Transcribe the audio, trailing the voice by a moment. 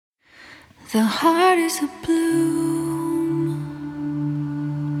The heart is a bloom.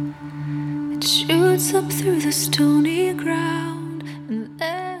 It shoots up through the stony ground, and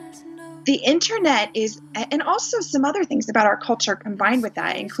there's no. The internet is, and also some other things about our culture combined with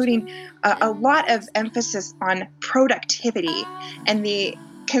that, including a lot of emphasis on productivity and the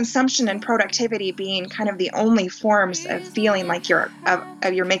consumption and productivity being kind of the only forms of feeling like you're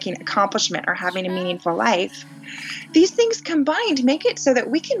making accomplishment or having a meaningful life. These things combined make it so that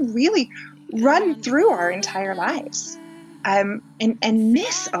we can really run through our entire lives and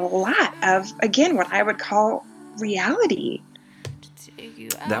miss a lot of, again, what I would call reality.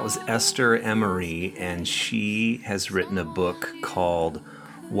 That was Esther Emery, and she has written a book called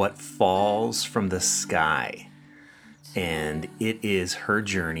What Falls from the Sky. And it is her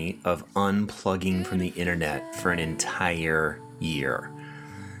journey of unplugging from the internet for an entire year.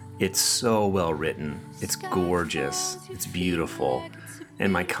 It's so well written. It's gorgeous. It's beautiful.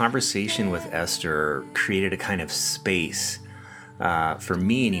 And my conversation with Esther created a kind of space, for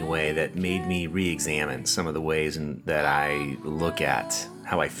me anyway, that made me re-examine some of the ways that I look at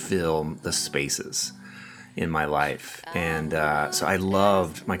how I fill the spaces in my life. And so I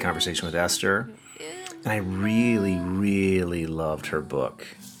loved my conversation with Esther. And I really, really loved her book.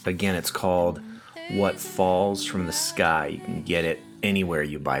 Again, it's called What Falls from the Sky. You can get it anywhere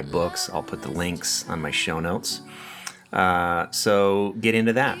you buy books. I'll put the links on my show notes. So get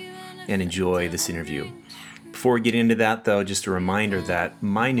into that and enjoy this interview. Before we get into that, though, just a reminder that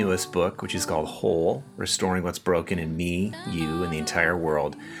my newest book, which is called Whole, Restoring What's Broken in Me, You, and the Entire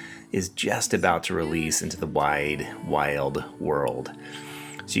World, is just about to release into the wide, wild world.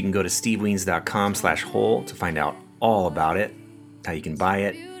 So you can go to steveweens.com/whole to find out all about it, how you can buy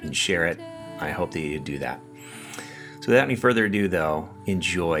it and share it. I hope that you do that. So without any further ado, though,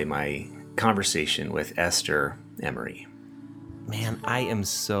 enjoy my conversation with Esther Emery. Man, I am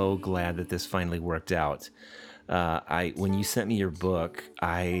so glad that this finally worked out. When you sent me your book,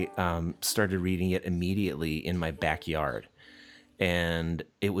 I started reading it immediately in my backyard. And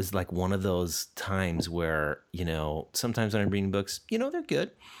it was like one of those times where, sometimes when I'm reading books, they're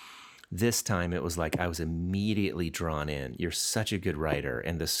good. This time it was like I was immediately drawn in. You're such a good writer,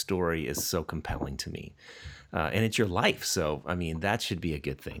 and the story is so compelling to me. And it's your life. So, that should be a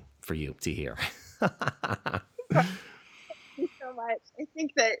good thing for you to hear. Thank you so much. I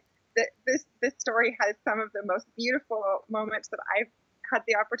think that this story has some of the most beautiful moments that I've had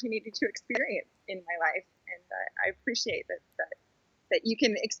the opportunity to experience in my life. And I appreciate that you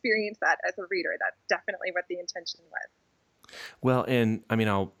can experience that as a reader. That's definitely what the intention was. Well, and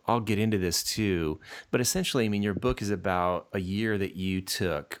I'll get into this too, but essentially, your book is about a year that you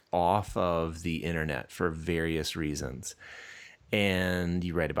took off of the internet for various reasons. And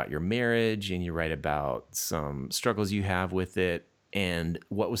you write about your marriage, and you write about some struggles you have with it. And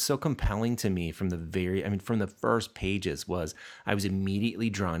what was so compelling to me from the first pages was I was immediately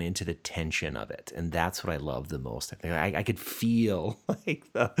drawn into the tension of it. And that's what I love the most. I could feel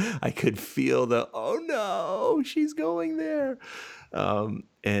the, oh no, she's going there.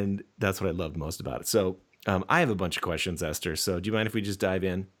 And that's what I loved most about it. So I have a bunch of questions, Esther. So do you mind if we just dive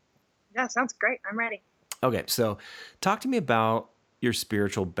in? Yeah, sounds great. I'm ready. Okay. So talk to me about your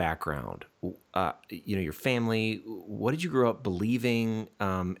spiritual background, your family. What did you grow up believing?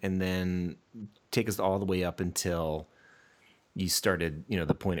 And then take us all the way up until you started,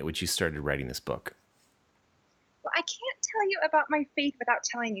 the point at which you started writing this book. Well, I can't tell you about my faith without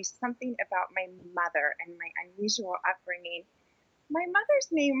telling you something about my mother and my unusual upbringing. My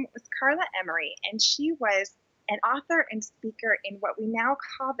mother's name was Carla Emery, and she was an author and speaker in what we now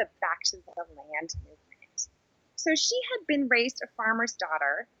call the Back to the Land movement. So she had been raised a farmer's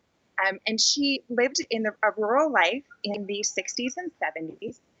daughter, and she lived in a rural life in the 60s and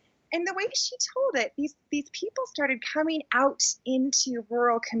 70s. And the way she told it, these people started coming out into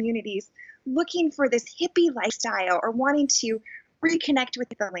rural communities looking for this hippie lifestyle or wanting to reconnect with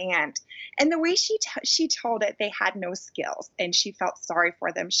the land. And the way she told it, they had no skills, and she felt sorry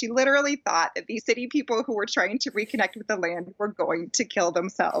for them. She literally thought that these city people who were trying to reconnect with the land were going to kill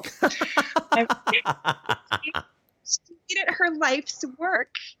themselves. She made it her life's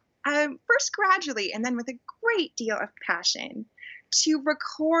work, first gradually and then with a great deal of passion, to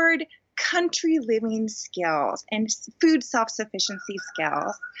record country living skills and food self-sufficiency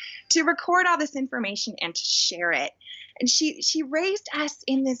skills, to record all this information and to share it. And she raised us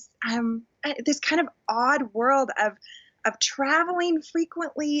in this kind of odd world of traveling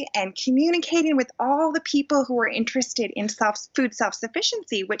frequently and communicating with all the people who were interested in food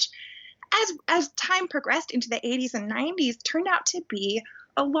self-sufficiency, which as time progressed into the 80s and 90s turned out to be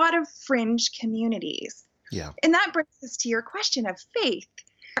a lot of fringe communities. Yeah. And that brings us to your question of faith.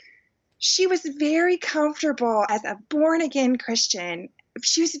 she was very comfortable as a born again Christian.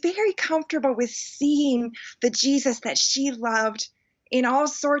 She was very comfortable with seeing the Jesus that she loved in all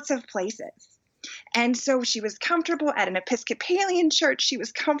sorts of places. And so she was comfortable at an Episcopalian church. She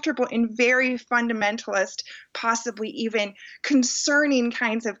was comfortable in very fundamentalist, possibly even concerning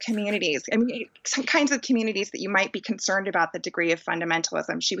kinds of communities. I mean, some kinds of communities that you might be concerned about the degree of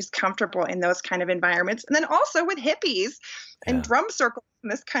fundamentalism. She was comfortable in those kind of environments. And then also with hippies and drum circles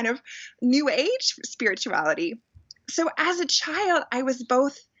and this kind of new age spirituality. So as a child, I was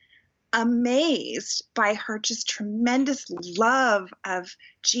both amazed by her just tremendous love of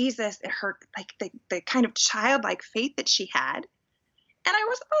Jesus and her like the kind of childlike faith that she had. And I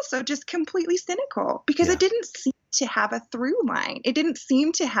was also just completely cynical because it didn't seem to have a through line. It didn't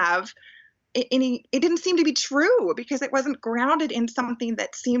seem to have it didn't seem to be true because it wasn't grounded in something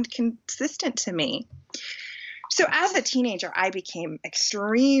that seemed consistent to me. So as a teenager, I became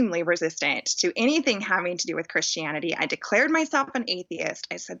extremely resistant to anything having to do with Christianity. I declared myself an atheist.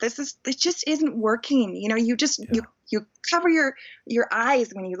 I said, it just isn't working. You know, you cover your eyes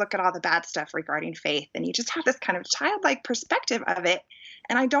when you look at all the bad stuff regarding faith, and you just have this kind of childlike perspective of it,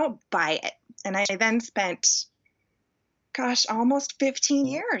 and I don't buy it. And I then spent, almost 15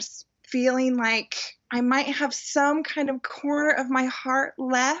 years feeling like I might have some kind of corner of my heart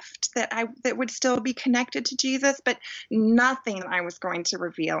left that would still be connected to Jesus, but nothing I was going to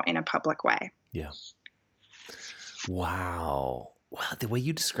reveal in a public way. Yeah. Wow. Wow. The way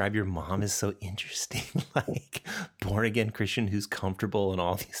you describe your mom is so interesting. Like born again Christian who's comfortable in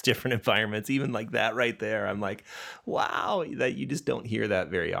all these different environments, even like that right there. I'm like, wow, that you just don't hear that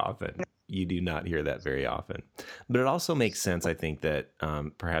very often. You do not hear that very often. But it also makes sense, I think, that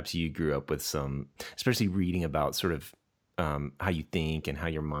perhaps you grew up with some, especially reading about sort of how you think and how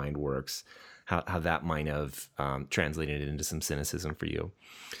your mind works, how that might have translated into some cynicism for you.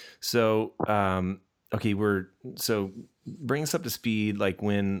 So, okay, bring us up to speed. Like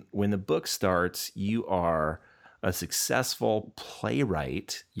when the book starts, you are a successful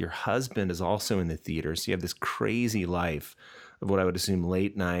playwright. Your husband is also in the theater. So you have this crazy life of what I would assume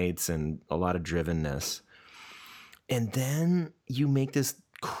late nights and a lot of drivenness. And then you make this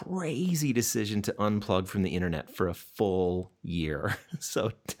crazy decision to unplug from the internet for a full year.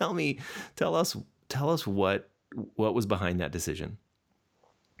 So tell us what was behind that decision.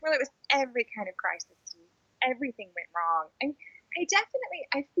 Well, it was every kind of crisis. Everything went wrong. And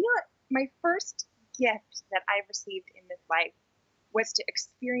I feel my first gift that I received in this life was to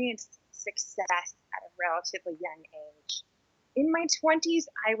experience success at a relatively young age. In my 20s,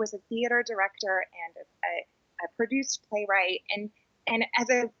 I was a theater director and a produced playwright. And as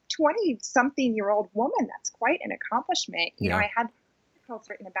a 20-something-year-old woman, that's quite an accomplishment. You know, I had articles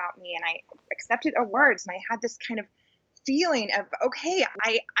written about me and I accepted awards and I had this kind of feeling of, okay,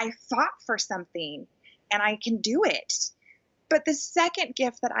 I fought for something and I can do it. But the second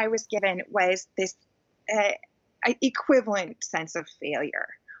gift that I was given was this equivalent sense of failure.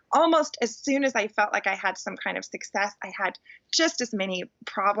 Almost as soon as I felt like I had some kind of success, I had just as many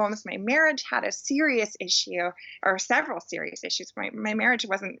problems. My marriage had a serious issue, or several serious issues. My marriage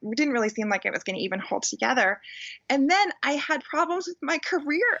didn't really seem like it was going to even hold together. And then I had problems with my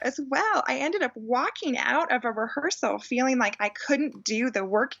career as well. I ended up walking out of a rehearsal feeling like I couldn't do the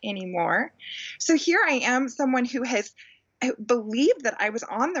work anymore. So here I am, someone who has believed that I was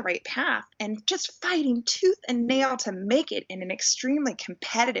on the right path and just fighting tooth and nail to make it in an extremely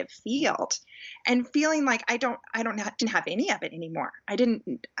competitive field, and feeling like I didn't have any of it anymore. I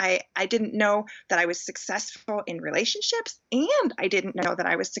didn't know that I was successful in relationships, and I didn't know that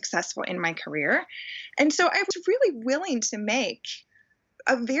I was successful in my career. And so I was really willing to make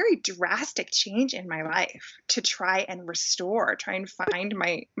a very drastic change in my life to try and find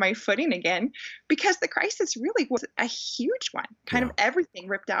my footing again, because the crisis really was a huge one, kind of everything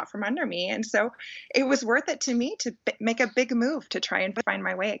ripped out from under me. And so it was worth it to me to make a big move to try and find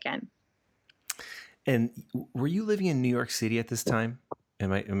my way again. And were you living in New York City at this time?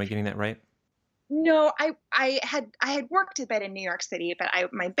 Am I getting that right? No, I had worked a bit in New York City, but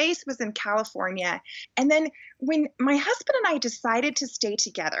my base was in California. And then when my husband and I decided to stay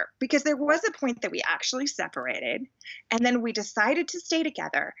together, because there was a point that we actually separated, and then we decided to stay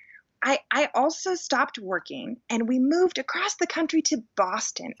together, I also stopped working and we moved across the country to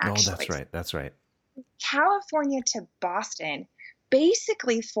Boston, actually. Oh, that's right. California to Boston,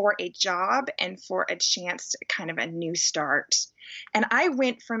 basically for a job and for a chance to kind of a new start. And I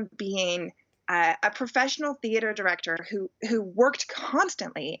went from being a professional theater director who worked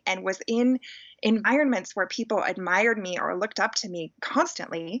constantly and was in environments where people admired me or looked up to me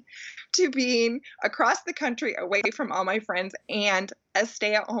constantly, to being across the country away from all my friends and a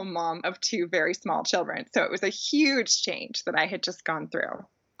stay-at-home mom of two very small children. So it was a huge change that I had just gone through.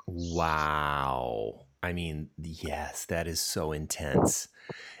 Wow. I mean, yes, that is so intense.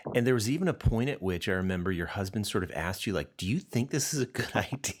 And there was even a point at which I remember your husband sort of asked you, like, do you think this is a good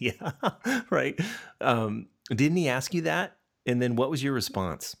idea? Right? Didn't he ask you that? And then what was your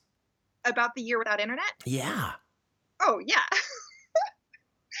response? About the year without internet? Yeah. Oh, yeah.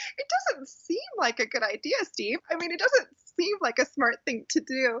 It doesn't seem like a good idea, Steve. I mean, it doesn't seem like a smart thing to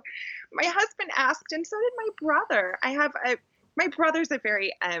do. My husband asked, and so did my brother. My brother's a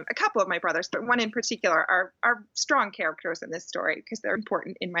couple of my brothers, but one in particular are strong characters in this story because they're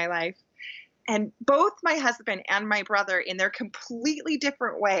important in my life. And both my husband and my brother, in their completely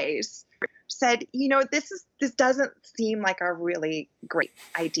different ways, said, this doesn't seem like a really great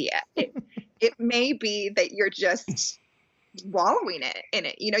idea. It may be that you're just wallowing in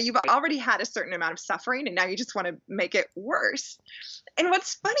it. You've already had a certain amount of suffering, and now you just want to make it worse. And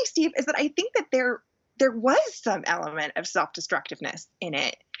what's funny, Steve, is that I think that there was some element of self-destructiveness in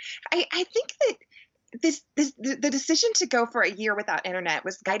it. I think that the decision to go for a year without internet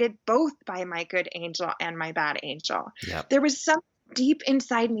was guided both by my good angel and my bad angel. Yep. There was some deep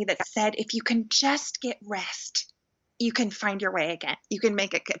inside me that said, if you can just get rest, you can find your way again. You can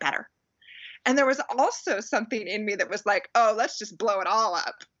make it get better. And there was also something in me that was like, oh, let's just blow it all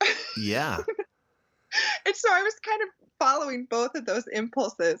up. Yeah. And so I was kind of following both of those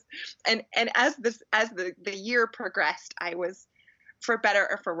impulses. And as the year progressed, I was, for better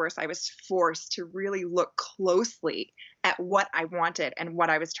or for worse, I was forced to really look closely at what I wanted and what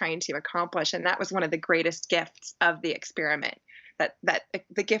I was trying to accomplish. And that was one of the greatest gifts of the experiment, that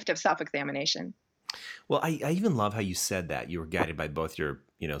the gift of self-examination. Well, I even love how you said that you were guided by both your,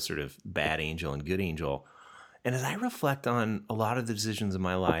 sort of bad angel and good angel. And as I reflect on a lot of the decisions in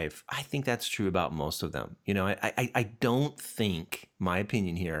my life, I think that's true about most of them. I don't think, my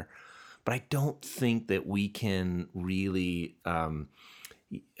opinion here, but I don't think that we can really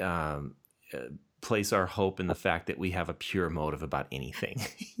place our hope in the fact that we have a pure motive about anything.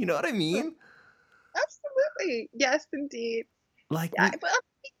 You know what I mean? Absolutely. Yes, indeed. Like,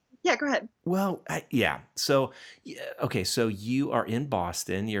 yeah, go ahead. Well, yeah. So, okay. So you are in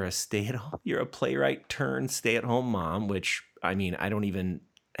Boston. You're a playwright turned stay-at-home mom, which, I mean, I don't even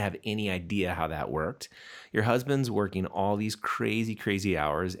have any idea how that worked. Your husband's working all these crazy, crazy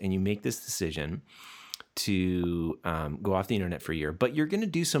hours, and you make this decision to go off the internet for a year, but you're going to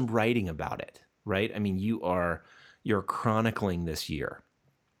do some writing about it, right? I mean, you're chronicling this year.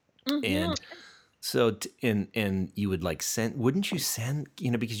 Mm-hmm. And so, and you would wouldn't you send,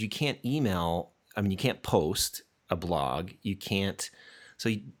 because you can't email, I mean, you can't post a blog, you can't, so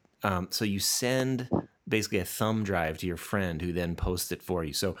you send basically a thumb drive to your friend who then posts it for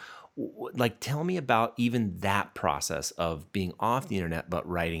you. So tell me about even that process of being off the internet, but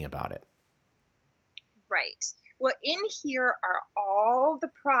writing about it. Right. Well, in here are all the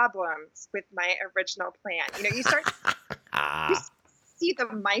problems with my original plan. You start you see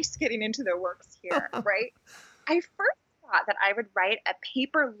the mice getting into the works here, right? I first thought that I would write a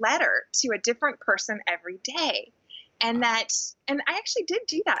paper letter to a different person every day. And I actually did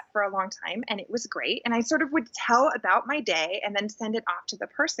do that for a long time, and it was great. And I sort of would tell about my day and then send it off to the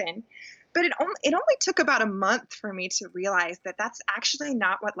person. But it only took about a month for me to realize that that's actually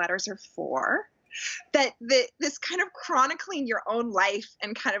not what letters are for. That this kind of chronicling your own life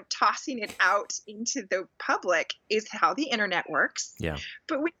and kind of tossing it out into the public is how the internet works. Yeah.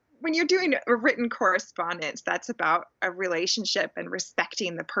 But when you're doing a written correspondence, that's about a relationship and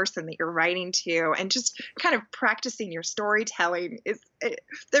respecting the person that you're writing to, and just kind of practicing your storytelling.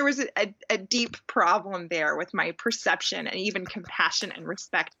 There was a deep problem there with my perception and even compassion and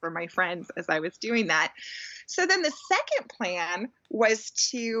respect for my friends as I was doing that. So then the second plan was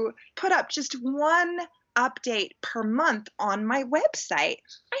to put up just one update per month on my website.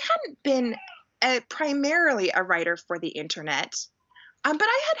 I hadn't been primarily a writer for the internet, but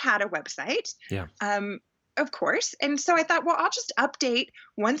I had a website. Yeah. Of course. And so I thought, well, I'll just update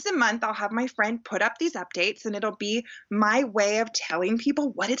once a month. I'll have my friend put up these updates, and it'll be my way of telling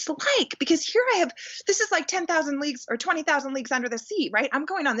people what it's like. Because here this is like 10,000 leagues or 20,000 leagues under the sea, right? I'm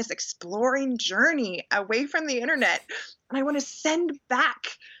going on this exploring journey away from the internet. And I want to send back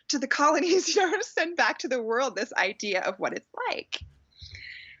to the colonies, I want to send back to the world this idea of what it's like.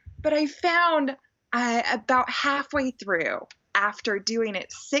 But I found about halfway through, after doing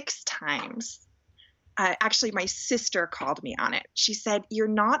it 6 times, actually, my sister called me on it. She said, "You're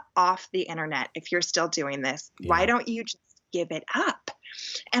not off the internet if you're still doing this. Why Yeah. don't you just give it up?"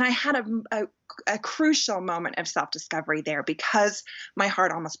 And I had a crucial moment of self-discovery there because my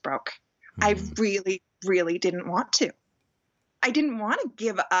heart almost broke. I Hmm. really, really didn't want to. I didn't want to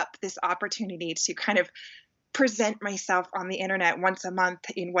give up this opportunity to kind of present myself on the internet once a month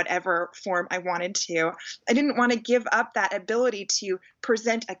in whatever form I wanted to. I didn't want to give up that ability to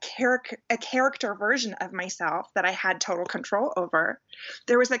present a character version of myself that I had total control over.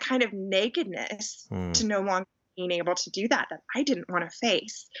 There was a kind of nakedness Hmm. to no longer being able to do that I didn't want to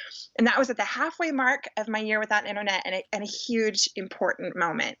face. And that was at the halfway mark of my year without internet, and a huge important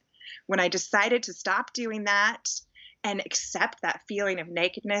moment when I decided to stop doing that and accept that feeling of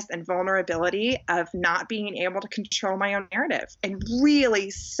nakedness and vulnerability of not being able to control my own narrative, and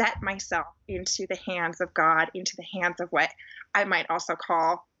really set myself into the hands of God, into the hands of what I might also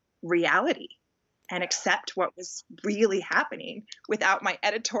call reality, and accept what was really happening without my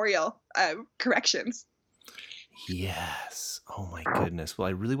editorial corrections. Yes. Oh my goodness. Well,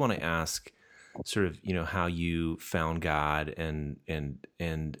 I really want to ask sort of, how you found God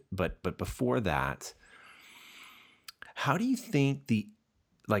but before that, how do you think the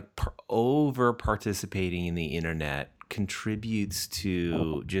over participating in the internet contributes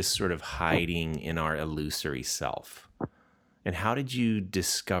to just sort of hiding in our illusory self? And how did you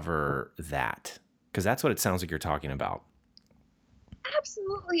discover that? Because that's what it sounds like you're talking about.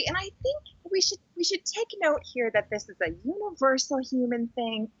 Absolutely. And I think we should take note here that this is a universal human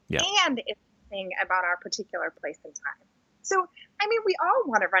thing, Yeah. and it's a thing about our particular place and time. So, I mean, we all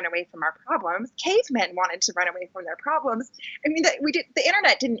want to run away from our problems. Cavemen wanted to run away from their problems. I mean, the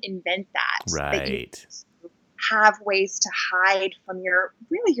internet didn't invent that. That you Right. have ways to hide from your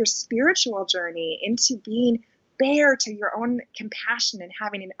spiritual journey into being bare to your own compassion and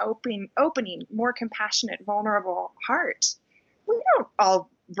having an opening, more compassionate, vulnerable heart. We don't all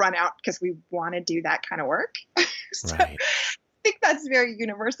run out because we want to do that kind of work. So I Right. think that's very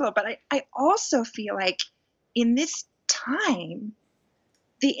universal. But I also feel like in this time,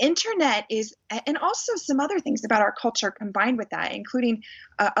 the internet is, and also some other things about our culture combined with that, including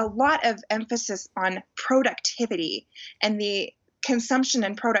a lot of emphasis on productivity, and the consumption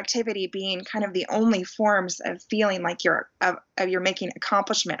and productivity being kind of the only forms of feeling like you're making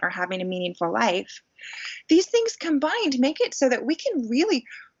accomplishment or having a meaningful life. These things combined make it so that we can really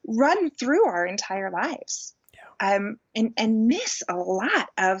run through our entire lives, and miss a lot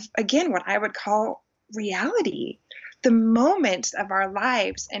of, again, what I would call reality, the moments of our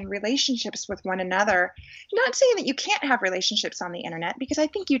lives and relationships with one another. Not saying that you can't have relationships on the internet, because I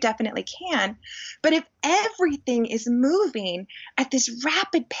think you definitely can. But if everything is moving at this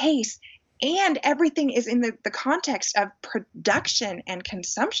rapid pace and everything is in the context of production and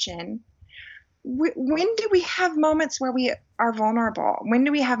consumption, when do we have moments where we are vulnerable? When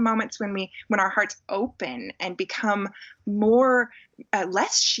do we have moments when our hearts open and become more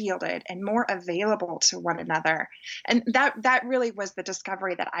less shielded and more available to one another? And that really was the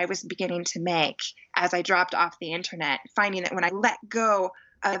discovery that I was beginning to make as I dropped off the internet, finding that when I let go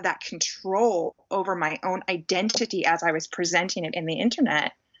of that control over my own identity as I was presenting it in the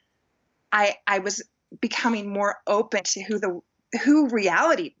internet, I was becoming more open to who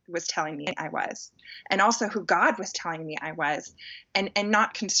reality was telling me I was, and also who God was telling me I was, and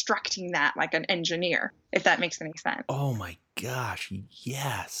not constructing that like an engineer, if that makes any sense. Oh my gosh.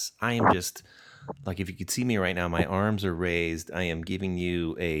 Yes. I am just like, if you could see me right now, my arms are raised. I am giving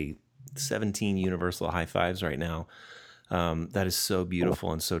you a 17 universal high fives right now. That is so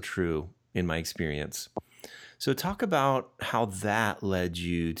beautiful and so true in my experience. So talk about how that led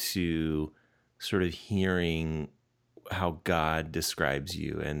you to sort of hearing how God describes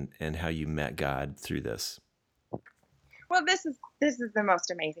you and how you met God through this. Well, this is the most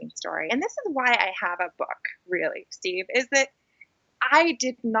amazing story, and this is why I have a book, really, Steve, is that I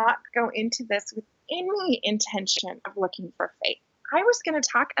did not go into this with any intention of looking for faith. I was going to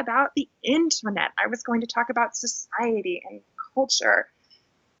talk about the internet. I was going to talk about society and culture.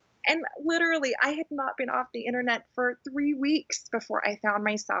 And literally, I had not been off the internet for 3 weeks before I found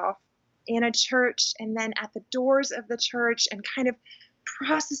myself in a church, and then at the doors of the church, and kind of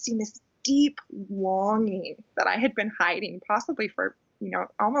processing this deep longing that I had been hiding, possibly for,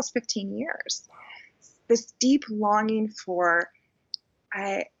 almost 15 years. This deep longing for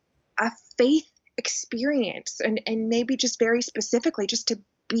a faith experience, and maybe just very specifically, just to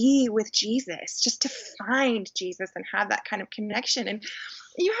be with Jesus, just to find Jesus and have that kind of connection. And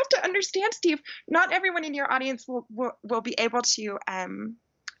you have to understand, Steve, not everyone in your audience will be able to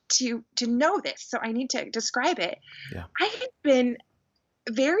know this, so I need to describe it. Yeah. I had been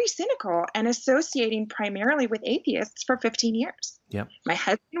very cynical and associating primarily with atheists for 15 years. Yep. My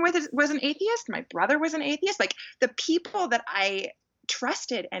husband was an atheist. My brother was an atheist. Like, the people that I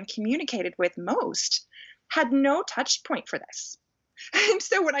trusted and communicated with most had no touch point for this. And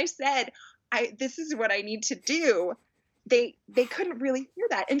so when I said, this is what I need to do, they couldn't really hear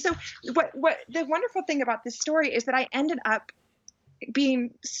that. And so what the wonderful thing about this story is that I ended up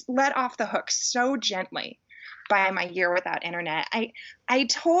being let off the hook so gently by my year without internet. I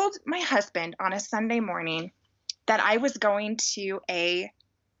told my husband on a Sunday morning that I was going to a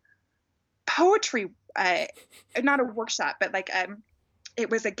poetry, not a workshop, but like it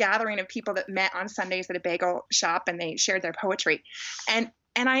was a gathering of people that met on Sundays at a bagel shop, and they shared their poetry. And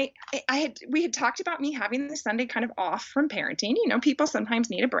we had talked about me having the Sunday kind of off from parenting. You know, people sometimes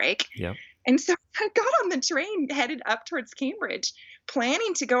need a break. Yep. And so I got on the train headed up towards Cambridge,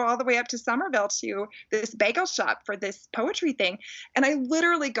 planning to go all the way up to Somerville to this bagel shop for this poetry thing. And I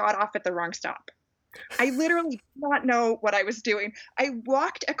literally got off at the wrong stop. I literally did not know what I was doing. I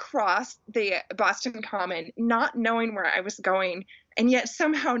walked across the Boston Common, not knowing where I was going, and yet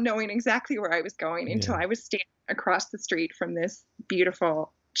somehow knowing exactly where I was going until I was standing across the street from this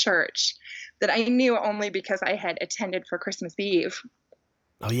beautiful church that I knew only because I had attended for Christmas Eve.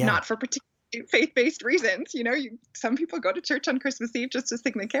 Oh, yeah. Not for particular faith-based reasons. You know, some people go to church on Christmas Eve just to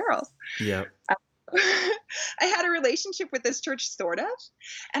sing the carols. Yeah. I had a relationship with this church, sort of,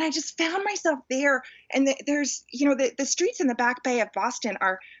 and I just found myself there. And there's, you know, the streets in the Back Bay of Boston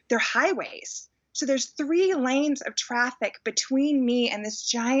they're highways. So there's 3 lanes of traffic between me and this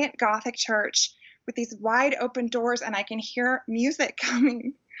giant Gothic church with these wide open doors, and I can hear music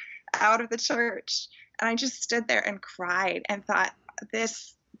coming out of the church. And I just stood there and cried and thought,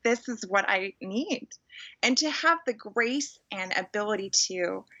 this is what I need. And to have the grace and ability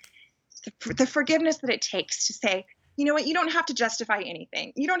to, the forgiveness that it takes to say, you know what, you don't have to justify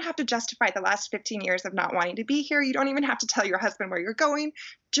anything. You don't have to justify the last 15 years of not wanting to be here. You don't even have to tell your husband where you're going.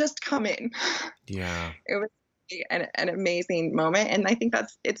 Just come in. Yeah. It was an amazing moment. And I think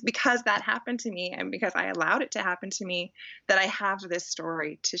it's because that happened to me, and because I allowed it to happen to me, that I have this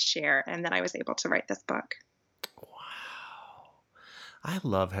story to share, and that I was able to write this book. I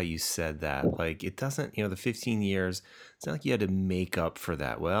love how you said that. Like, it doesn't, the 15 years, it's not like you had to make up for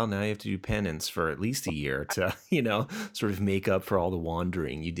that. Well, now you have to do penance for at least a year to, sort of make up for all the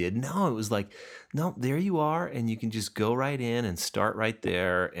wandering you did. No, it was like, no, there you are. And you can just go right in and start right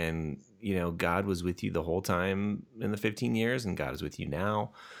there. And, God was with you the whole time in the 15 years, and God is with you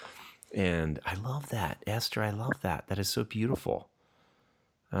now. And I love that. Esther, I love that. That is so beautiful.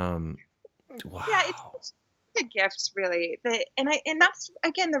 Wow. Yeah, it's a gift, really. And that's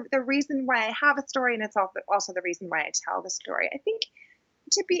again the reason why I have a story, and it's also the reason why I tell the story. I think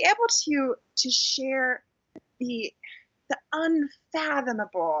to be able to share the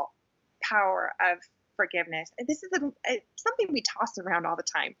unfathomable power of forgiveness. And this is something we toss around all the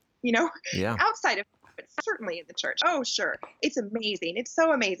time, Yeah. outside of, but certainly in the church. Oh, sure, it's amazing. It's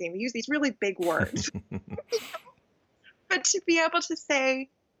so amazing. We use these really big words, but to be able to say,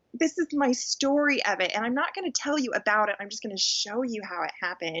 this is my story of it, and I'm not going to tell you about it. I'm just going to show you how it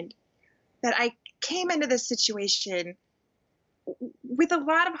happened. That I came into this situation with a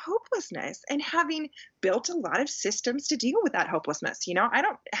lot of hopelessness, and having built a lot of systems to deal with that hopelessness. I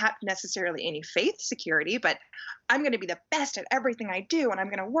don't have necessarily any faith security, but I'm going to be the best at everything I do, and I'm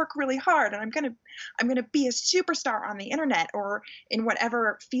going to work really hard, and I'm going to be a superstar on the internet or in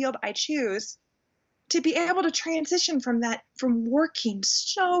whatever field I choose. To be able to transition from working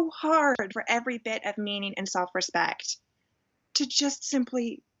so hard for every bit of meaning and self-respect, to just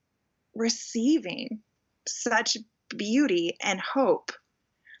simply receiving such beauty and hope.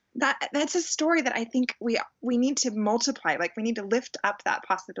 That's a story that I think we need to multiply. Like, we need to lift up that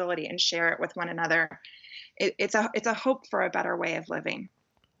possibility and share it with one another. It's a hope for a better way of living.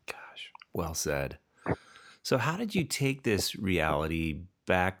 Gosh, well said. So how did you take this reality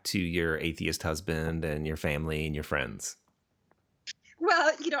back to your atheist husband and your family and your friends? Well,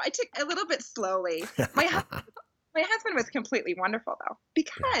 I took a little bit slowly. My husband was completely wonderful, though,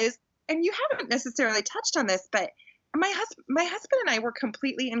 because, and you haven't necessarily touched on this, but my husband and I were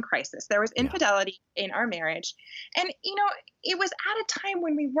completely in crisis. There was infidelity in our marriage. And, it was at a time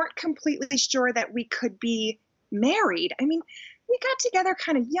when we weren't completely sure that we could be married. I mean, we got together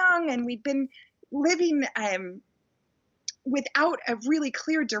kind of young, and we'd been living without a really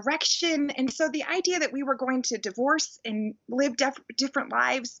clear direction. And so the idea that we were going to divorce and live different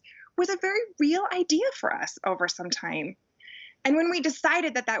lives was a very real idea for us over some time. And when we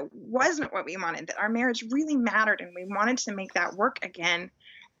decided that wasn't what we wanted, that our marriage really mattered and we wanted to make that work again,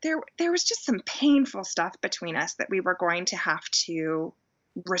 there was just some painful stuff between us that we were going to have to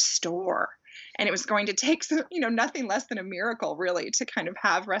restore. And it was going to take some, nothing less than a miracle, really, to kind of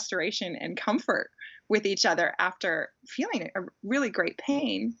have restoration and comfort with each other after feeling a really great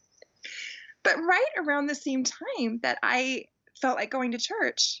pain. But right around the same time that I felt like going to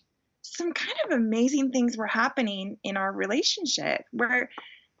church, some kind of amazing things were happening in our relationship where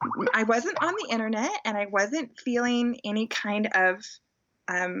I wasn't on the internet and I wasn't feeling any kind of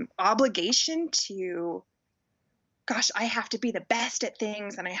obligation to, gosh, I have to be the best at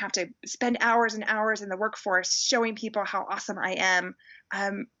things and I have to spend hours and hours in the workforce showing people how awesome I am.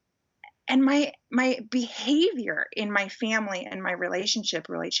 And my behavior in my family and my relationship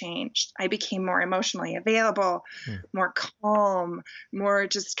really changed. I became more emotionally available, more calm, more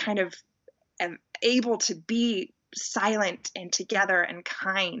just kind of able to be silent and together and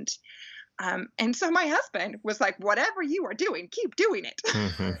kind. And so my husband was like, whatever you are doing, keep doing it.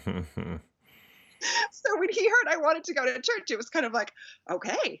 So when he heard I wanted to go to church, it was kind of like,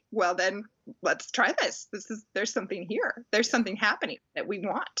 okay, well then let's try this. There's something here. There's something happening that we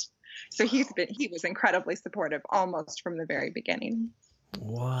want. So he was incredibly supportive almost from the very beginning.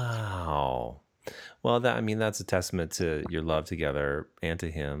 Wow. Well, that's a testament to your love together and to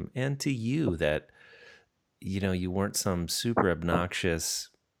him and to you that, you weren't some super obnoxious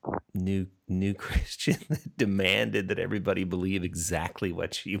new Christian that demanded that everybody believe exactly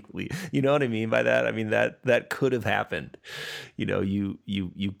what you believe. You know what I mean by that? I mean, that could have happened. You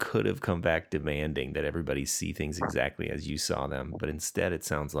could have come back demanding that everybody see things exactly as you saw them. But instead, it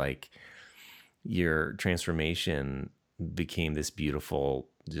sounds like your transformation became this beautiful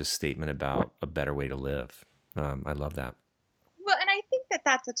just statement about a better way to live. I love that. Well, and I think that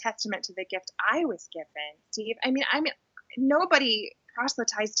that's a testament to the gift I was given, Steve. I mean, nobody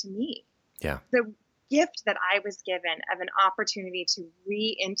proselytized to me. Yeah. The gift that I was given of an opportunity to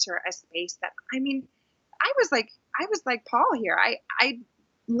re-enter a space that, I was like Paul here. I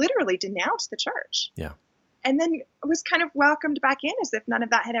literally denounced the church. Yeah. And then was kind of welcomed back in as if none of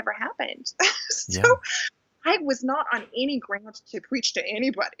that had ever happened. So yeah. I was not on any ground to preach to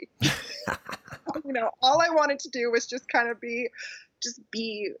anybody. All I wanted to do was just kind of be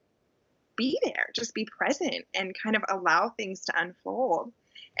there, just be present and kind of allow things to unfold.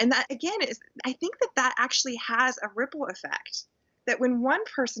 And that again I think that actually has a ripple effect, that when one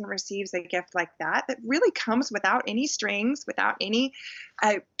person receives a gift like that really comes without any strings, without any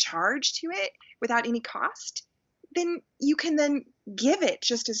charge to it, without any cost, then you can then give it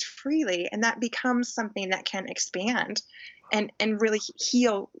just as freely. And that becomes something that can expand and really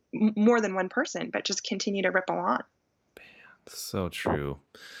heal more than one person, but just continue to ripple on. So true.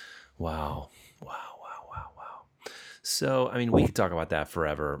 Wow. So, we could talk about that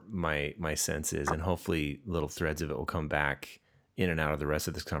forever, my sense is, and hopefully little threads of it will come back in and out of the rest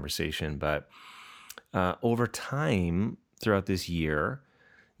of this conversation. But over time, throughout this year,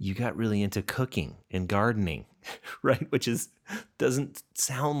 you got really into cooking and gardening, right? Which doesn't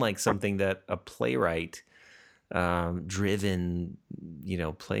sound like something that a playwright, driven,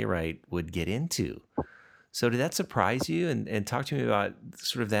 playwright would get into. So did that surprise you? And talk to me about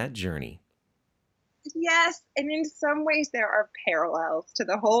sort of that journey. Yes, and in some ways there are parallels to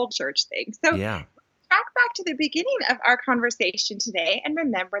the whole church thing. So yeah. Back to the beginning of our conversation today and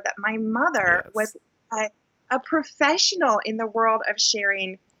remember that my mother was a professional in the world of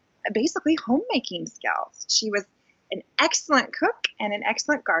sharing basically homemaking skills. She was an excellent cook and an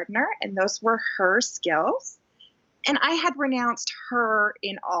excellent gardener, and those were her skills. And I had renounced her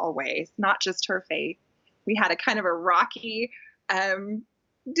in all ways, not just her faith. We had a kind of a rocky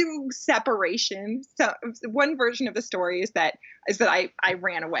separation. So one version of the story is that I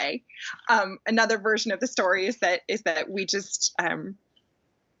ran away. Another version of the story is that we just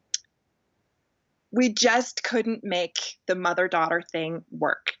couldn't make the mother-daughter thing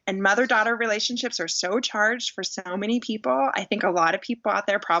work. And mother-daughter relationships are so charged for so many people. I think a lot of people out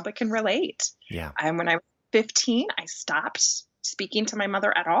there probably can relate. Yeah. When I was 15, I stopped speaking to my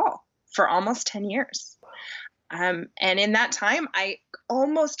mother at all for almost 10 years. And in that time, I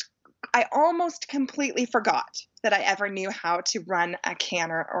almost completely forgot that I ever knew how to run a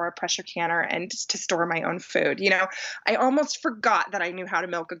canner or a pressure canner and to store my own food. I almost forgot that I knew how to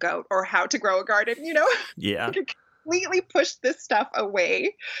milk a goat or how to grow a garden, Yeah. I completely pushed this stuff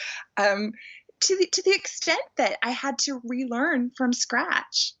away to the extent that I had to relearn from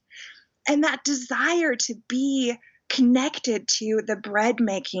scratch. And that desire to be connected to the bread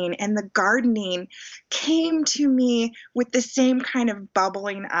making and the gardening came to me with the same kind of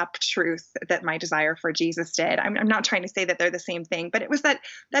bubbling up truth that my desire for Jesus did. I'm not trying to say that they're the same thing, but it was that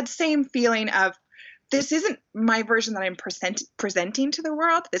same feeling of, this isn't my version that I'm presenting to the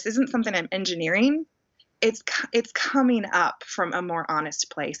world. This isn't something I'm engineering. it's coming up from a more honest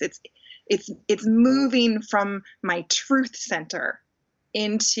place. It's moving from my truth center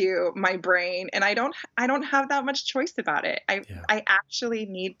into my brain, and I don't have that much choice about it. Yeah. I actually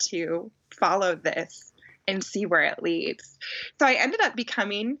need to follow this and see where it leads. So I ended up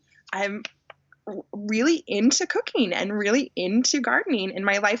becoming really into cooking and really into gardening, and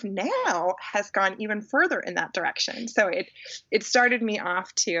my life now has gone even further in that direction. So it started me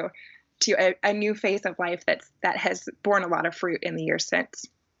off to a new phase of life that has borne a lot of fruit in the years since.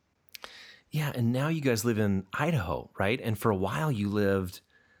 Yeah, and now you guys live in Idaho, right? And for a while you lived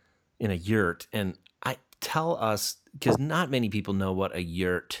in a yurt. And tell us, because not many people know what a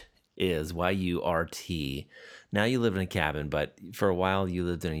yurt is, Y-U-R-T. Now you live in a cabin, but for a while you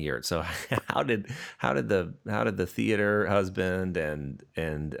lived in a yurt. So how did the theater husband and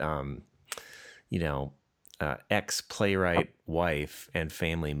ex playwright wife and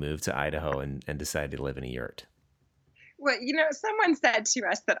family move to Idaho and decide to live in a yurt? Well, someone said to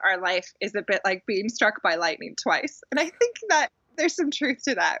us that our life is a bit like being struck by lightning twice. And I think that there's some truth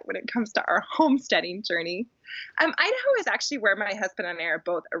to that when it comes to our homesteading journey. Idaho is actually where my husband and I are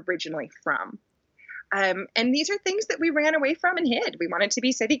both originally from. And these are things that we ran away from and hid. We wanted to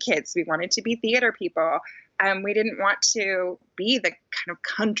be city kids. We wanted to be theater people. We didn't want to be the kind of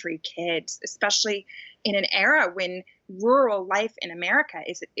country kids, especially in an era when rural life in America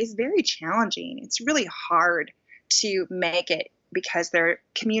is very challenging. It's really hard to make it because their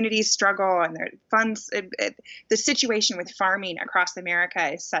communities struggle and their funds. The situation with farming across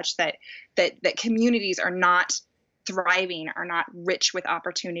America is such that communities are not thriving, are not rich with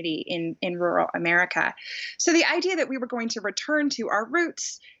opportunity in rural America. So the idea that we were going to return to our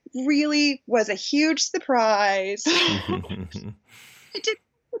roots really was a huge surprise. It did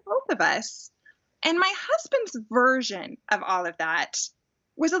for both of us. And my husband's version of all of that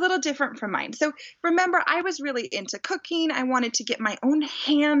was a little different from mine. So remember, I was really into cooking. I wanted to get my own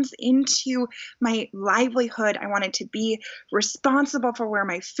hands into my livelihood. I wanted to be responsible for where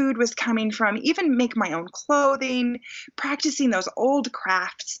my food was coming from, even make my own clothing, practicing those old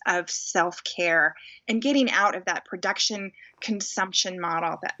crafts of self-care and getting out of that production consumption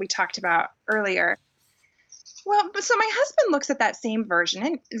model that we talked about earlier. Well, so my husband looks at that same version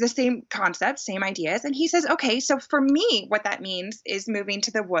and the same concept, same ideas, and he says, okay, so for me, what that means is moving to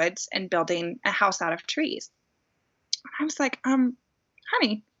the woods and building a house out of trees. I was like,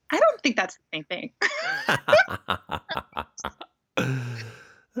 honey, I don't think that's the same thing.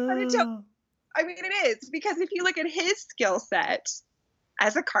 But it is, because if you look at his skill set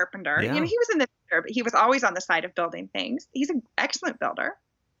as a carpenter, he was in the theater, but he was always on the side of building things. He's an excellent builder.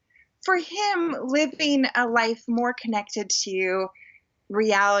 For him, living a life more connected to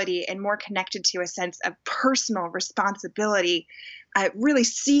reality and more connected to a sense of personal responsibility, really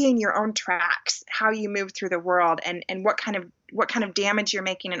seeing your own tracks, how you move through the world, and what kind of damage you're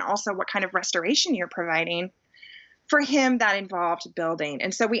making, and also what kind of restoration you're providing. For him, that involved building.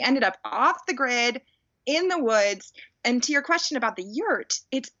 And so we ended up off the grid in the woods. And to your question about the yurt,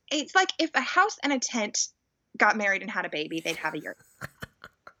 it's like if a house and a tent got married and had a baby, they'd have a yurt.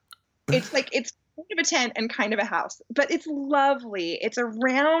 It's like it's kind of a tent and kind of a house, but it's lovely. It's a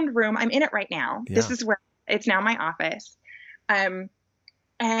round room. I'm in it right now. Yeah. This is where it's now my office. And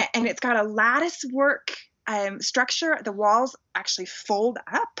it's got a lattice work structure. The walls actually fold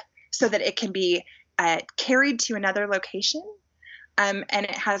up so that it can be carried to another location. And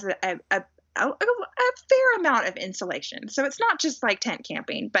it has a fair amount of insulation. So it's not just like tent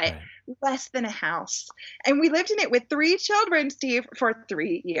camping, but less than a house. And we lived in it with 3 children, Steve, for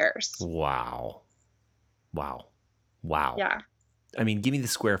 3 years. Wow. Yeah. I mean, give me the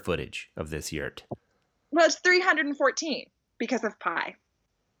square footage of this yurt. Well, it's 314 because of pi.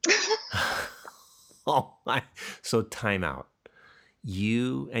 So time out.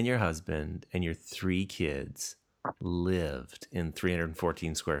 You and your husband and your 3 kids lived in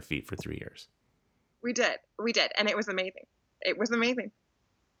 314 square feet for 3 years. We did. And it was amazing.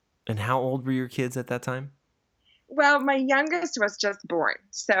 And how old were your kids at that time? Well, my youngest was just born.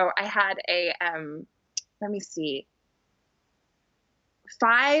 So I had a,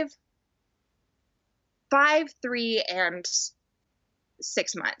 5, 3, and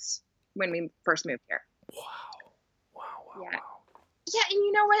 6 months when we first moved here. Wow. Yeah, and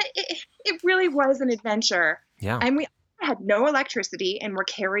you know what? It really was an adventure. Yeah. And we had no electricity and we're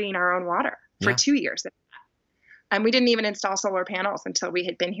carrying our own water for 2 years. And we didn't even install solar panels until we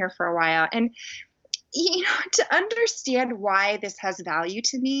had been here for a while. And, to understand why this has value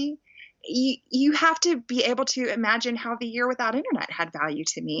to me, you have to be able to imagine how the year without internet had value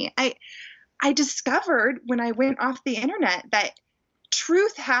to me. I discovered when I went off the internet that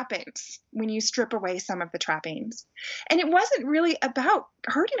truth happens when you strip away some of the trappings. And it wasn't really about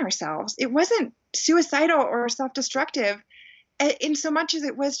hurting ourselves. It wasn't suicidal or self-destructive in so much as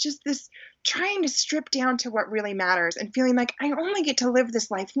it was just this trying to strip down to what really matters and feeling like I only get to live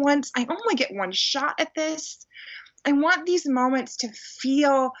this life once. I only get one shot at this. I want these moments to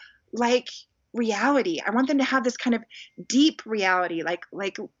feel like reality. I want them to have this kind of deep reality, like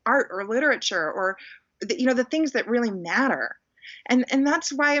art or literature or the things that really matter. And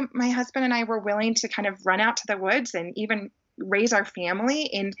that's why my husband and I were willing to kind of run out to the woods and even raise our family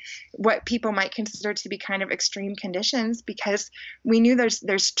in what people might consider to be kind of extreme conditions, because we knew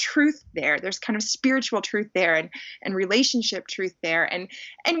there's truth there. There's kind of spiritual truth there and relationship truth there. And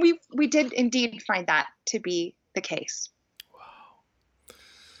we did indeed find that to be the case. Wow.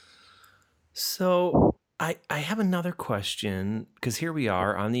 So I have another question, because here we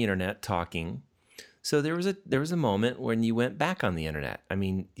are on the internet talking. So there was a moment when you went back on the internet. I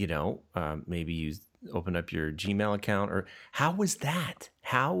mean, maybe you opened up your Gmail account, or how was that?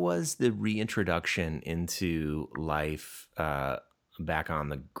 How was the reintroduction into life back on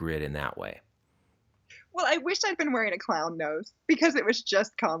the grid in that way? Well, I wish I'd been wearing a clown nose because it was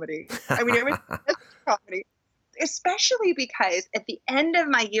just comedy. I mean, it was just comedy, especially because at the end of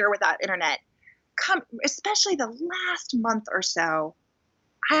my year without internet, especially the last month or so,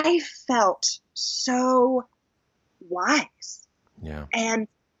 I felt so wise and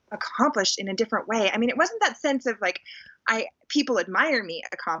accomplished in a different way. I mean, it wasn't that sense of like, people admire me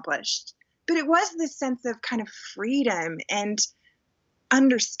accomplished, but it was this sense of kind of freedom and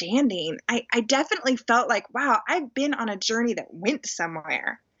understanding. I definitely felt like, wow, I've been on a journey that went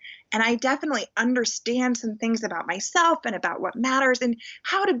somewhere. And I definitely understand some things about myself and about what matters and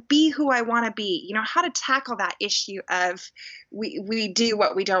how to be who I want to be, how to tackle that issue of we do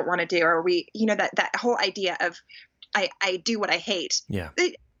what we don't want to do, or that whole idea of I do what I hate. Yeah.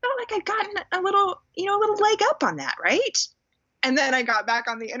 It felt like I'd gotten a little leg up on that, right? And then I got back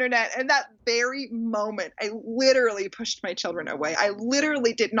on the internet, and that very moment, I literally pushed my children away. I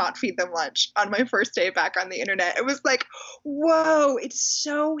literally did not feed them lunch on my first day back on the internet. It was like, whoa, it's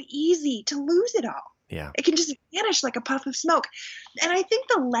so easy to lose it all. Yeah. It can just vanish like a puff of smoke. And I think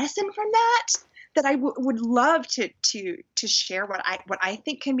the lesson from that I would love to share what I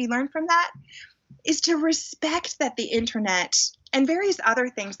think can be learned from that is to respect that the internet and various other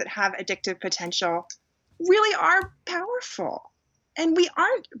things that have addictive potential really are powerful. And we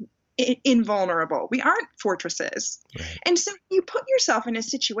aren't invulnerable. We aren't fortresses. Right. And so you put yourself in a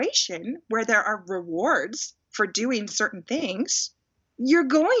situation where there are rewards for doing certain things, you're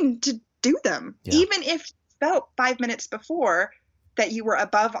going to do them. Yeah. Even if you felt 5 minutes before that you were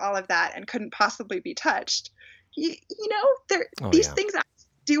above all of that and couldn't possibly be touched. These things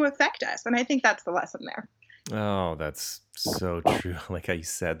do affect us. And I think that's the lesson there. Oh, that's so true. Like how you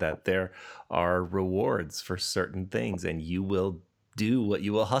said that there are rewards for certain things, and you will do what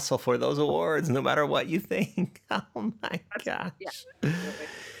you will hustle for those awards, no matter what you think. Oh my gosh. Yeah.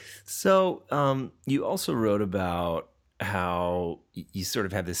 So you also wrote about how you sort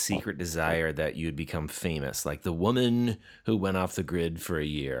of had this secret desire that you'd become famous, like the woman who went off the grid for a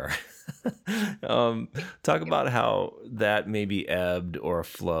year. Talk about how that maybe ebbed or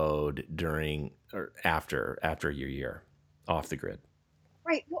flowed during or after your year off the grid.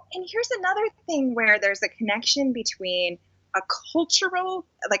 Right. Well, and here's another thing where there's a connection between a cultural,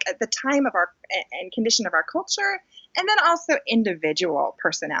 like at the time of our and condition of our culture, and then also individual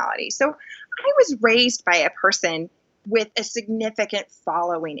personality. So I was raised by a person with a significant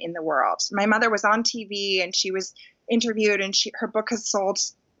following in the world. My mother was on TV and she was interviewed, and her book has sold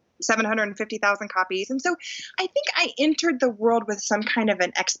 750,000 copies. And so I think I entered the world with some kind of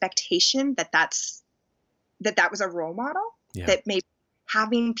an expectation that was a role model, that maybe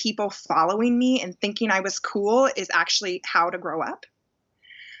having people following me and thinking I was cool is actually how to grow up.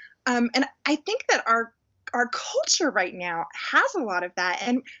 And I think that our culture right now has a lot of that.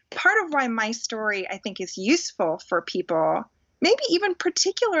 And part of why my story, I think, is useful for people, maybe even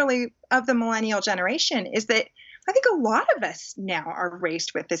particularly of the millennial generation, is that I think a lot of us now are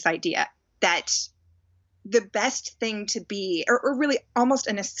raised with this idea that the best thing to be, or really almost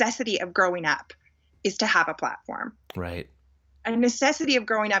a necessity of growing up, is to have a platform. Right. A necessity of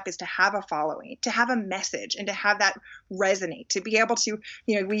growing up is to have a following, to have a message, and to have that resonate, to be able to,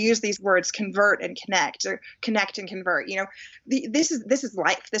 we use these words, convert and connect, or connect and convert. This is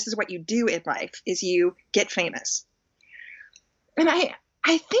life. This is what you do in life, is you get famous. And I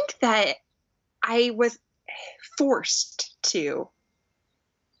think that I was forced to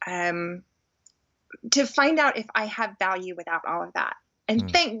find out if I have value without all of that.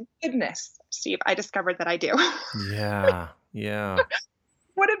 And thank goodness, Steve, I discovered that I do. Yeah. Yeah.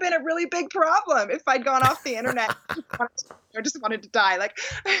 Would have been a really big problem if I'd gone off the internet or just wanted to die. Like,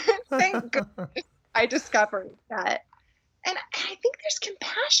 thank goodness I discovered that. And I think there's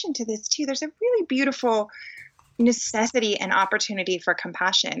compassion to this too. There's a really beautiful necessity and opportunity for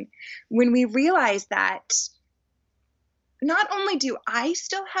compassion when we realize that not only do I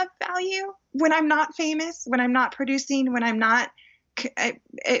still have value when I'm not famous, when I'm not producing, when I'm not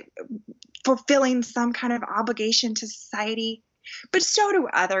fulfilling some kind of obligation to society, but so do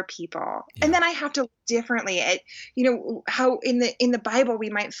other people. Yeah. And then I have to look differently at, how in the Bible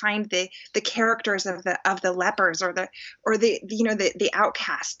we might find the characters of the lepers or the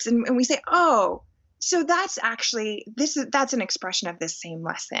outcasts, and we say, oh, so that's actually that's an expression of this same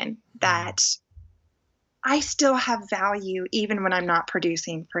lesson, that I still have value even when I'm not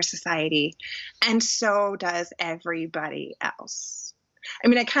producing for society, and so does everybody else. I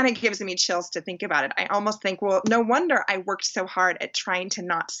mean, it kind of gives me chills to think about it. I almost think, well, no wonder I worked so hard at trying to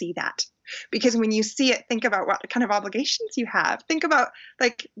not see that. Because when you see it, think about what kind of obligations you have. Think about,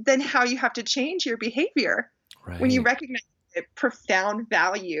 then how you have to change your behavior when you recognize the profound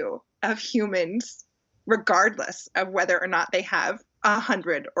value of humans, regardless of whether or not they have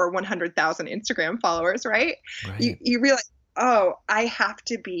 100 or 100,000 Instagram followers, right? You realize, oh, I have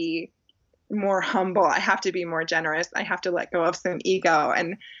to be more humble. I have to be more generous. I have to let go of some ego.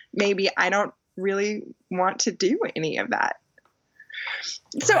 And maybe I don't really want to do any of that.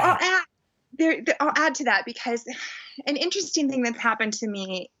 So I'll add to that, because an interesting thing that's happened to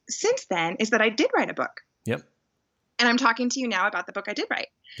me since then is that I did write a book. Yep. And I'm talking to you now about the book I did write.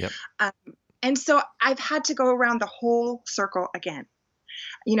 Yep. And so I've had to go around the whole circle again.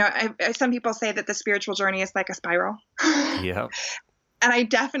 Some people say that the spiritual journey is like a spiral. Yeah. And I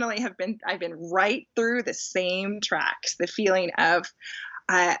definitely I've been right through the same tracks, the feeling of,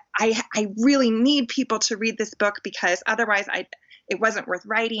 I really need people to read this book, because otherwise it wasn't worth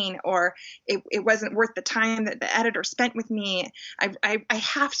writing, or it wasn't worth the time that the editor spent with me. I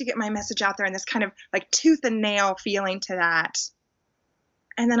have to get my message out there, and this kind of like tooth and nail feeling to that.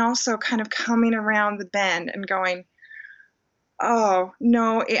 And then also kind of coming around the bend and going, oh,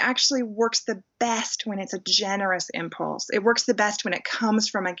 no, it actually works the best when it's a generous impulse. It works the best when it comes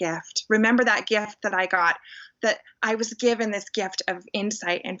from a gift. Remember that gift that I got, that I was given this gift of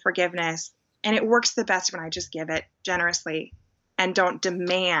insight and forgiveness. And it works the best when I just give it generously and don't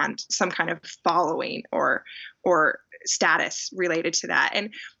demand some kind of following or status related to that. And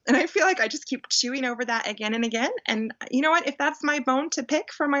I feel like I just keep chewing over that again and again. And you know what? If that's my bone to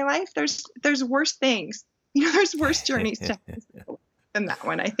pick for my life, there's worse things. There's worse journeys than that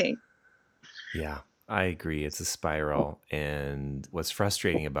one, I think. Yeah, I agree. It's a spiral. And what's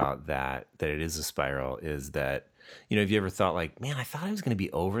frustrating about that it is a spiral, is that, have you ever thought like, man, I thought I was going to be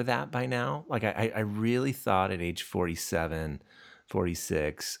over that by now? Like I really thought at age 47,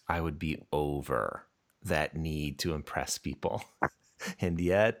 46, I would be over that need to impress people. And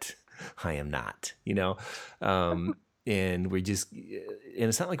yet I am not, and and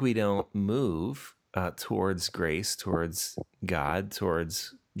it's not like we don't move towards grace, towards God,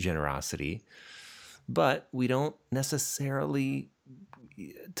 towards generosity, but we don't necessarily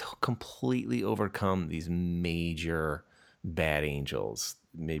completely overcome these major bad angels,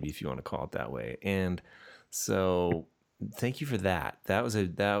 maybe, if you want to call it that way. And so thank you for that. That was a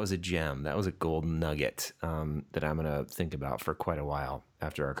gem. That was a golden nugget that I'm going to think about for quite a while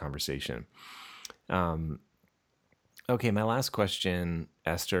after our conversation. Okay, my last question,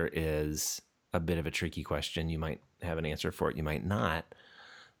 Esther, is a bit of a tricky question. You might have an answer for it, you might not.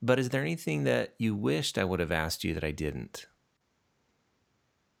 But is there anything that you wished I would have asked you that I didn't?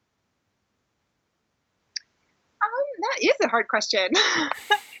 That is a hard question.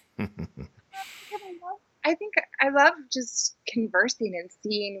 I think I love just conversing and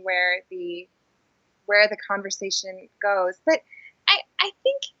seeing where the conversation goes. But I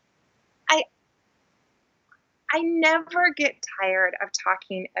think I never get tired of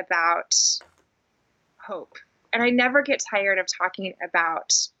talking about hope. And I never get tired of talking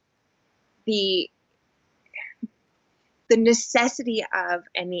about the necessity of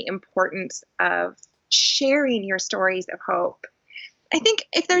and the importance of sharing your stories of hope. I think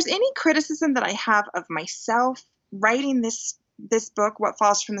if there's any criticism that I have of myself writing this book, What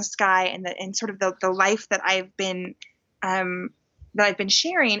Falls from the Sky, and sort of the life that I've been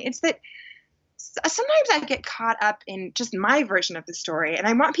sharing, it's that sometimes I get caught up in just my version of the story, and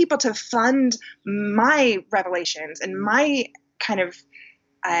I want people to fund my revelations and my kind of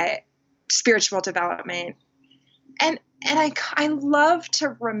spiritual development. And And I love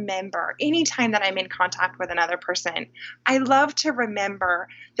to remember anytime that I'm in contact with another person, I love to remember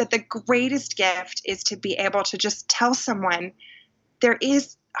that the greatest gift is to be able to just tell someone there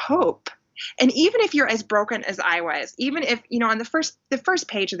is hope. And even if you're as broken as I was, even if, on the first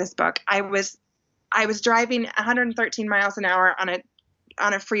page of this book, I was driving 113 miles an hour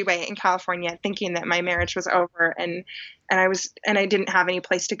on a freeway in California, thinking that my marriage was over, and I didn't have any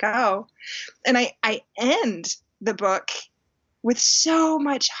place to go. And I end the book with so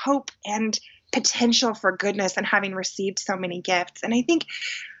much hope and potential for goodness, and having received so many gifts. And I think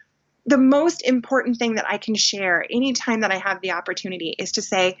the most important thing that I can share anytime that I have the opportunity is to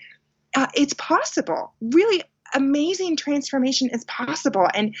say, it's possible. Really amazing transformation is possible.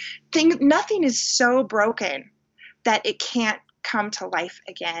 And nothing is so broken that it can't come to life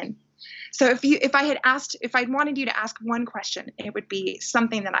again. So if I wanted you to ask one question, it would be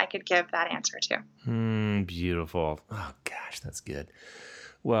something that I could give that answer to. Beautiful. Oh gosh, that's good.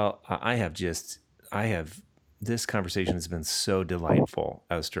 Well, this conversation has been so delightful,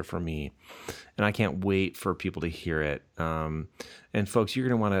 Esther, for me, and I can't wait for people to hear it. And folks, you're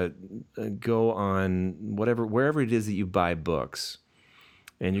going to want to go on wherever it is that you buy books,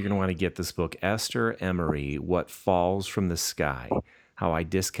 and you're going to want to get this book, Esther Emery, What Falls from the Sky: How I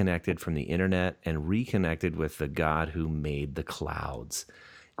Disconnected from the Internet and Reconnected with the God Who Made the Clouds.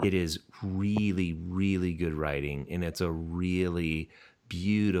 It is really, really good writing, and it's a really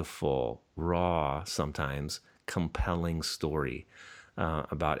beautiful, raw, sometimes compelling story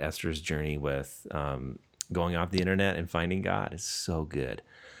about Esther's journey with going off the internet and finding God. It's so good.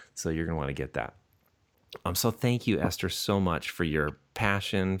 So you're going to want to get that. So thank you, Esther, so much for your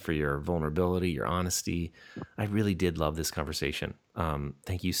passion, for your vulnerability, your honesty. I really did love this conversation.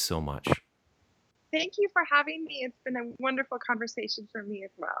 Thank you so much. Thank you for having me. It's been a wonderful conversation for me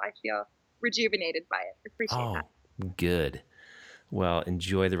as well. I feel rejuvenated by it. Appreciate that. Good. Well,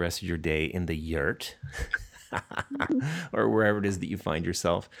 enjoy the rest of your day in the yurt or wherever it is that you find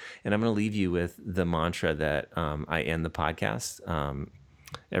yourself. And I'm going to leave you with the mantra that I end the podcast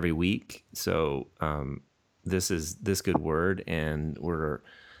every week. So this is This Good Word, and we're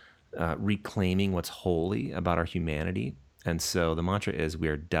reclaiming what's holy about our humanity. And so the mantra is, we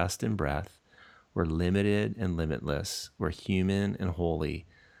are dust and breath, we're limited and limitless, we're human and holy,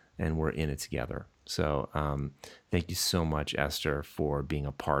 and we're in it together. So thank you so much, Esther, for being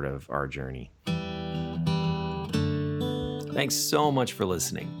a part of our journey. Thanks so much for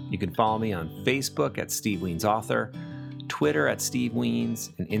listening. You can follow me on Facebook at Steve Wiens Author, Twitter at Steve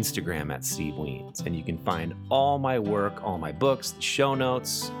Wiens, and Instagram at Steve Wiens. And you can find all my work, all my books, the show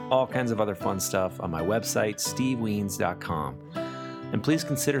notes, all kinds of other fun stuff on my website, stevewiens.com. And please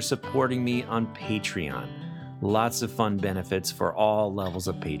consider supporting me on Patreon. Lots of fun benefits for all levels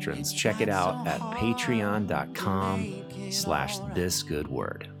of patrons. Check it out at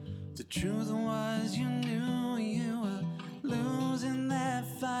patreon.com/thisgoodword. The truth was, you knew you were losing that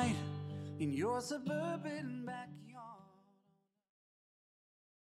fight in your suburban backyard.